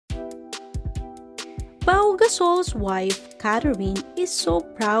Pau Gasol's wife, Catherine, is so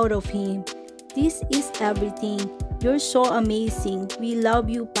proud of him. "This is everything. You're so amazing. We love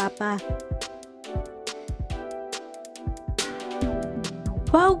you, Papa."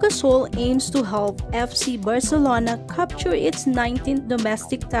 Pau Gasol aims to help FC Barcelona capture its 19th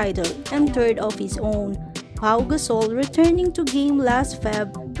domestic title and third of his own. Pau Gasol returning to game last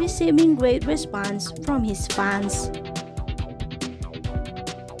Feb, receiving great response from his fans.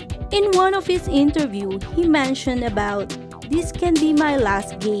 In one of his interviews, he mentioned about, "This can be my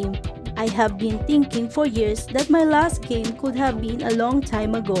last game. I have been thinking for years that my last game could have been a long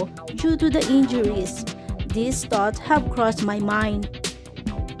time ago due to the injuries. These thoughts have crossed my mind."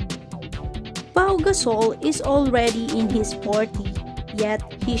 Pau Gasol is already in his 40s, yet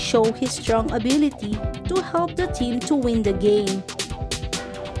he showed his strong ability to help the team to win the game.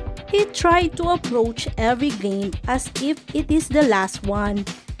 He tried to approach every game as if it is the last one.